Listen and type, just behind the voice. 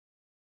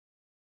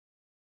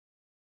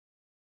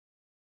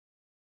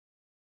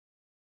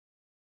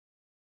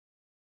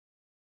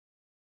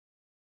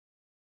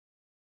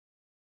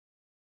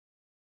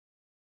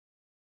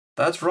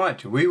That's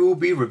right, we will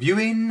be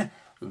reviewing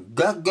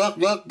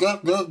gagaga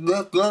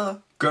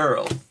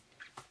girl.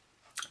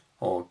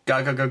 Or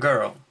gagaga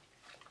girl.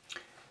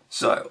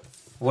 So,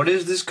 what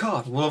is this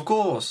card? Well, of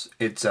course,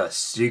 it's a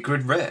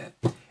secret rare.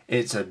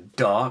 It's a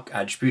dark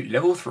attribute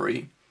level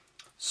 3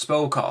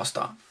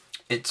 spellcaster.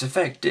 Its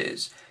effect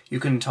is, you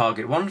can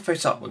target one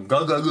face-up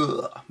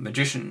gagaga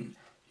magician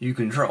you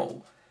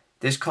control.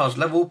 This card's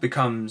level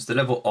becomes the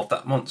level of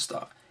that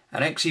monster.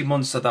 An XE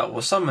monster that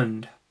was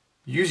summoned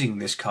using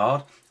this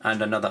card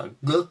and another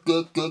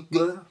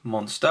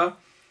monster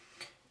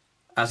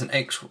as an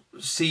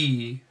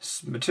XC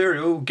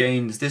material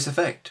gains this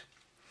effect.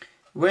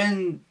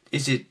 When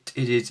it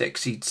is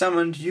XC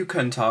summoned, you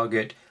can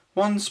target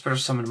one special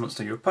summoned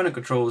monster your opponent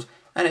controls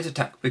and its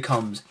attack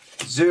becomes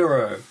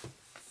 0.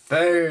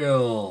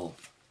 Fail!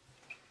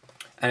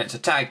 And its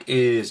attack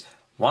is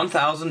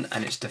 1000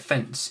 and its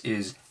defense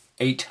is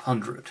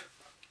 800.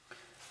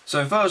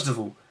 So first of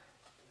all,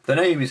 the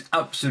name is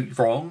absolutely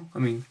wrong. I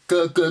mean,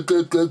 girl.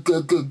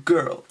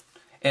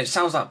 It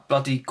sounds like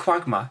bloody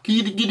Quagmire.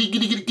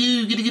 It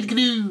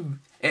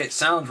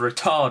sounds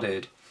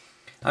retarded.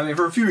 I mean,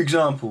 for a few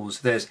examples,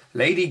 there's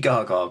Lady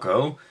Gaga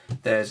girl,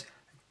 there's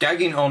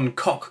Gagging on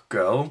Cock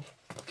girl,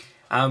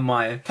 and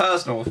my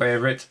personal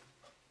favourite,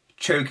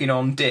 Choking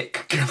on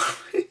Dick girl.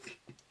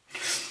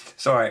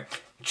 Sorry,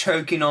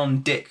 Choking on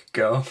Dick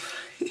girl.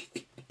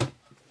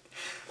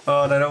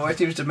 Oh, no, no, it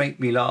seems to make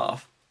me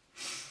laugh.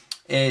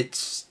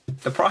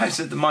 The price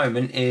at the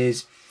moment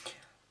is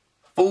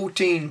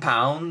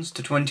 £14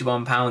 to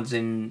 £21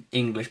 in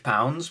English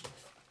pounds,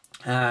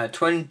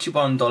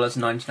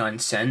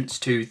 $21.99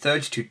 to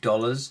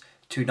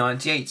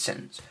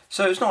 $32.98.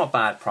 So it's not a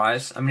bad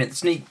price. I mean, at the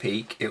sneak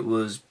peek, it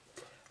was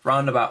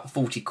round about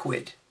 40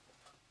 quid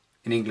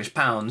in English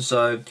pounds.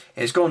 So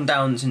it's gone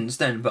down since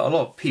then, but a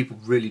lot of people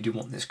really do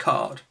want this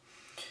card.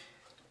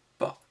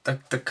 But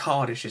the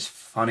card is just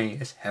funny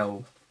as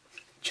hell.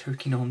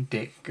 Choking on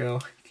Dick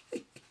girl.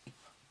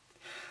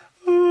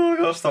 Oh, I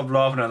gotta stop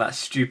laughing at that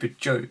stupid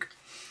joke.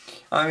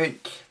 I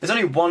mean, there's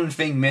only one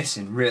thing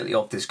missing, really,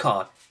 of this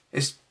card.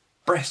 It's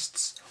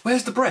breasts.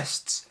 Where's the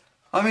breasts?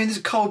 I mean, this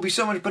card would be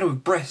so much better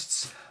with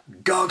breasts.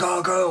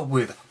 Gaga girl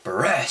with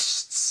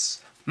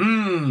breasts.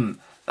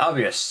 That'd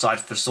be a sight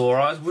for sore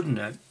eyes, wouldn't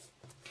it?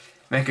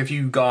 Make a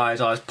few guys'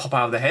 eyes pop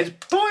out of their heads.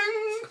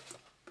 Boing!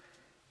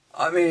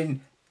 I mean,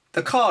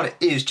 the card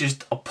is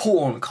just a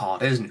porn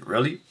card, isn't it,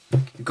 really?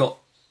 You've got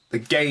the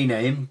gay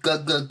name,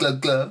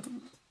 gagaga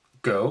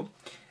girl.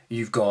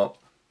 You've got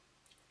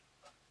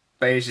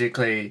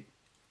basically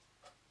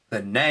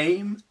the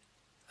name,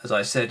 as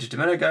I said just a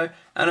minute ago,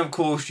 and of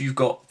course you've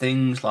got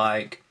things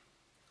like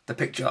the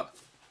picture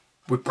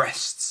with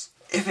breasts.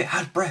 If it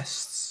had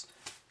breasts.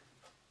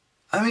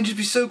 I mean, it'd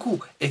be so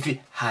cool if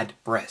it had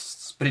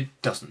breasts, but it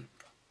doesn't.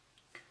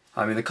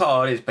 I mean, the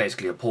card is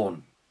basically a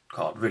porn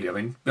card, really. I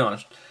mean, to be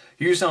honest.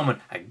 You summon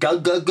a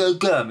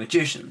gagaga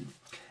magician.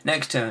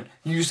 Next turn,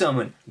 you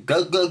summon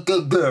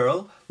gagaga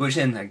girl, which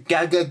then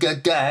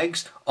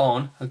gags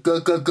on a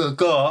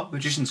gagaga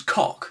magician's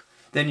cock.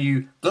 Then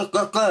you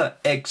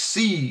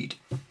exceed.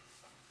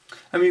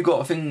 I mean, you've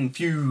got a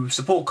few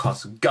support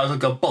cards,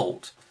 gagaga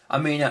bolt. I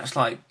mean, that's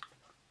like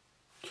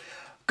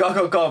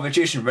gagaga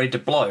magician ready to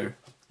blow.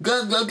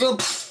 Gagaga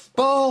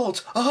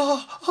bolt.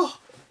 Oh.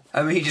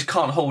 I mean, he just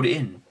can't hold it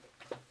in.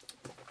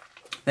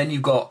 Then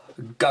you've got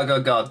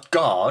gagaga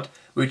guard,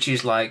 which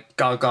is like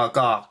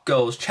gagaga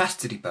girl's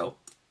chastity belt.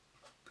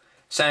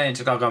 Saying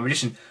to Gaga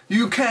magician,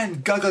 you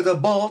can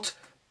gagaga bolt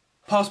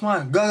past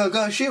my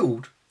gagaga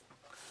shield.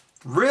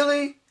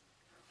 Really?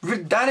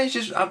 That is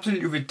just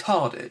absolutely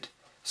retarded.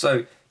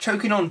 So,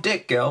 choking on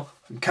Dick girl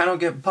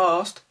cannot get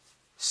past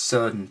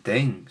certain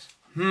things.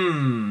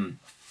 And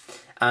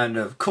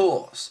of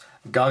course,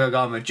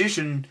 gagaga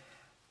magician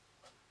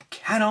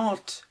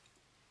cannot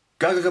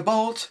gagaga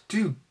bolt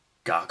to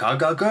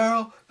gagaga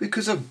girl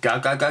because of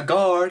gagaga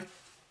guard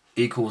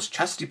equals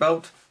chastity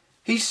belt.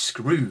 He's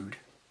screwed.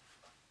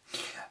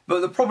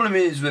 But the problem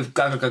is with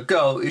gagaga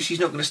girl is she's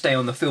not going to stay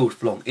on the field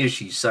for long, is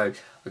she? So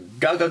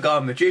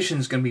gagaga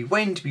magician's going to be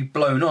waiting to be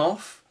blown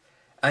off,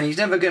 and he's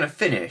never going to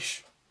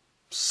finish,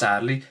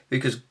 sadly,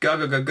 because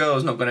gagaga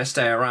girl's not going to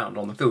stay around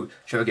on the field.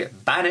 She'll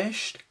get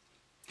banished,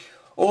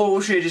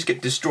 or she'll just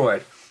get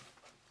destroyed.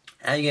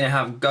 And you're going to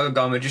have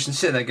gagaga magician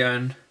sitting there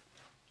going,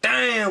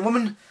 damn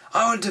woman,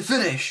 I want to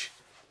finish.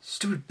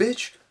 Stupid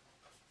bitch.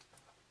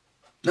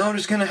 Now I'm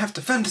just going to have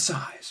to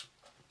fantasize.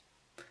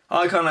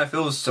 I kind of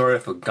feel sorry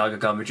for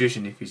gagaga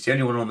magician if he's the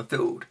only one on the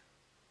field.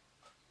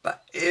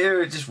 But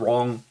here it's just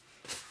wrong.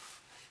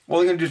 All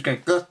they're going to do is go...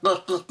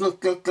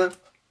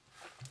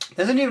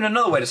 There's not even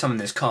another way to summon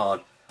this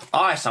card.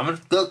 I summon...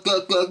 And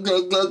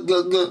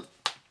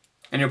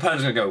your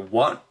opponent's going to go,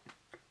 what?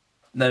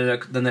 Then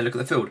they look at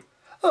the field.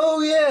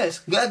 Oh yes!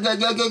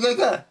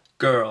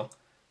 Girl.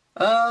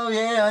 Oh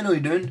yeah, I know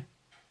what you're doing.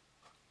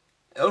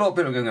 A lot of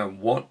people are going to go,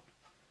 what?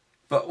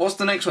 But what's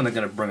the next one they're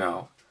going to bring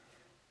out?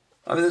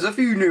 I mean, there's a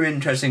few new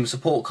interesting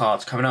support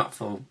cards coming up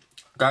for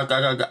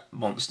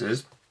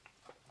monsters.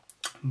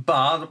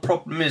 But the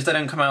problem is they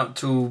don't come out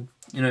till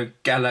you know,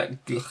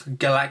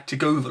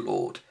 Galactic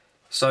Overlord.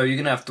 So you're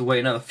going to have to wait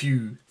another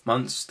few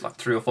months, like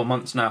 3 or 4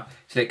 months now,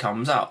 till it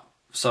comes out.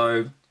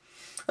 So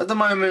at the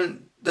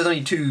moment, there's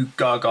only 2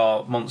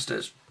 Gaga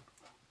monsters.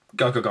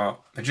 Gagaga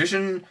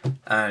Magician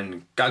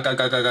and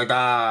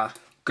gagaga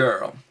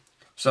Girl.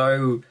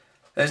 So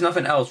there's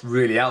nothing else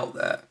really out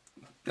there.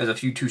 There's a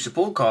few 2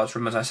 support cards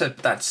from, as I said,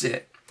 but that's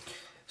it.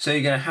 So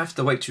you're going to have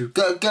to wait to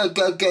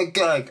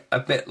a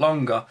bit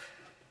longer.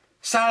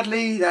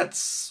 Sadly,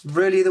 that's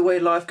really the way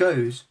life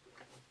goes.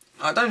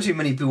 I don't see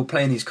many people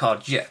playing these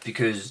cards yet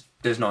because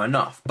there's not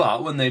enough.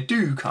 But when they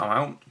do come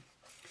out,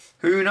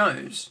 who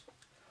knows?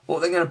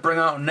 What they're going to bring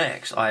out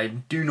next, I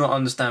do not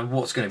understand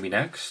what's going to be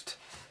next.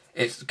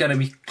 It's going to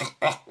be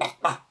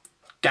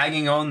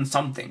gagging on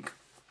something.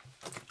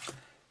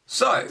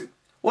 So,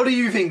 what do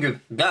you think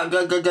of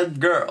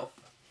Girl?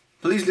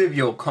 Please leave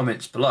your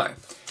comments below.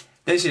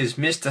 This is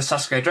Mr.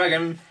 Sasuke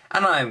Dragon,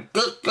 and I'm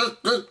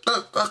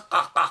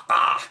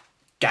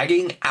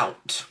gagging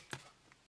out.